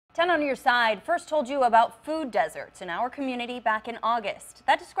10 on your side first told you about food deserts in our community back in August.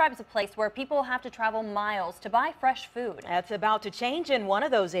 That describes a place where people have to travel miles to buy fresh food. That's about to change in one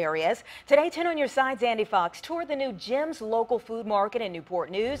of those areas. Today, 10 on your side's Andy Fox toured the new Jim's local food market in Newport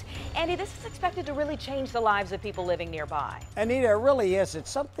News. Andy, this is expected to really change the lives of people living nearby. Anita, it really is.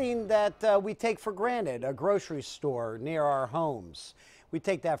 It's something that we take for granted, a grocery store near our homes. We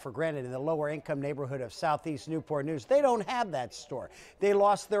take that for granted. In the lower income neighborhood of Southeast Newport News, they don't have that store. They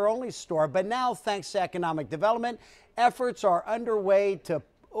lost their only store, but now, thanks to economic development, efforts are underway to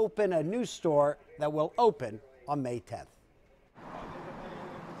open a new store that will open on May 10th.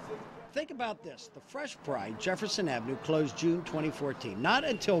 Think about this. The Fresh Fry, Jefferson Avenue, closed June 2014. Not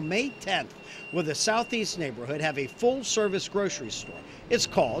until May 10th will the Southeast neighborhood have a full-service grocery store. It's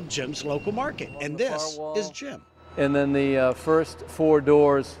called Jim's Local Market, and this is Jim. And then the first 4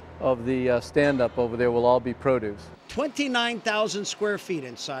 doors of the stand-up over there will all be produce. 29,000 square feet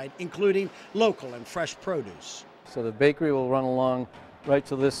inside, including local and fresh produce. So the bakery will run along right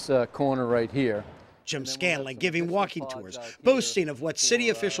to this corner right here. Jim Scanlon giving walking tours, boasting of what city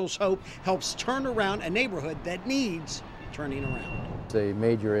officials hope helps turn around a neighborhood that needs turning around. It's a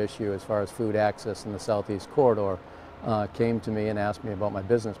major issue as far as food access in the Southeast Corridor. Came to me and asked me about my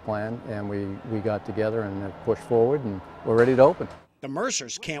business plan, and we got together and pushed forward, and we're ready to open. The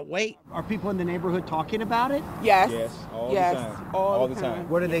Mercers can't wait. Are people in the neighborhood talking about it? Yes. Yes, all the time. All the time.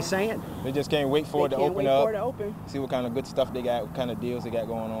 What are they saying? They just can't wait for it to open up. See what kind of good stuff they got, what kind of deals they got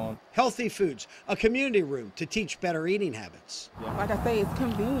going on. Healthy Foods, a community room to teach better eating habits. Yeah. Like I say, it's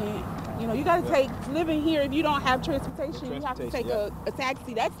convenient. You know, you got to take, living here, if you don't have transportation, you have to take a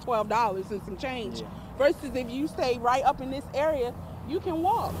taxi. That's $12 and some change. Yeah. Versus if you stay right up in this area, you can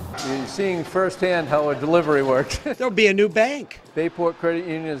walk. You're seeing firsthand how a delivery works. There'll be a new bank. Bayport Credit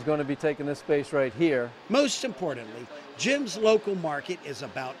Union is going to be taking this space right here. Most importantly, Jim's Local Market is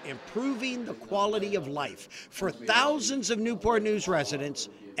about improving the quality of life for thousands of Newport News residents,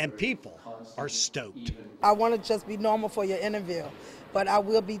 and people are stoked. I want to just be normal for your interview, but I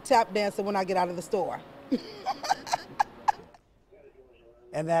will be tap dancing when I get out of the store.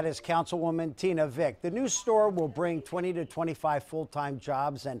 And that is Councilwoman Tina Vick. The new store will bring 20 to 25 full-time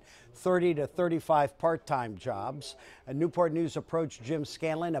jobs and 30 to 35 part-time jobs. A Newport News approached Jim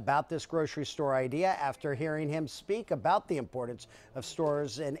Scanlon about this grocery store idea after hearing him speak about the importance of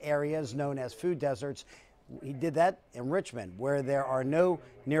stores in areas known as food deserts. He did that in Richmond, where there are no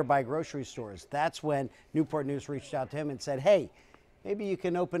nearby grocery stores. That's when Newport News reached out to him and said, hey, maybe you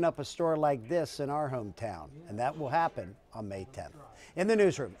can open up a store like this in our hometown. And that will happen on May 10th. In the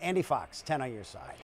newsroom, Andy Fox, 10 on your side.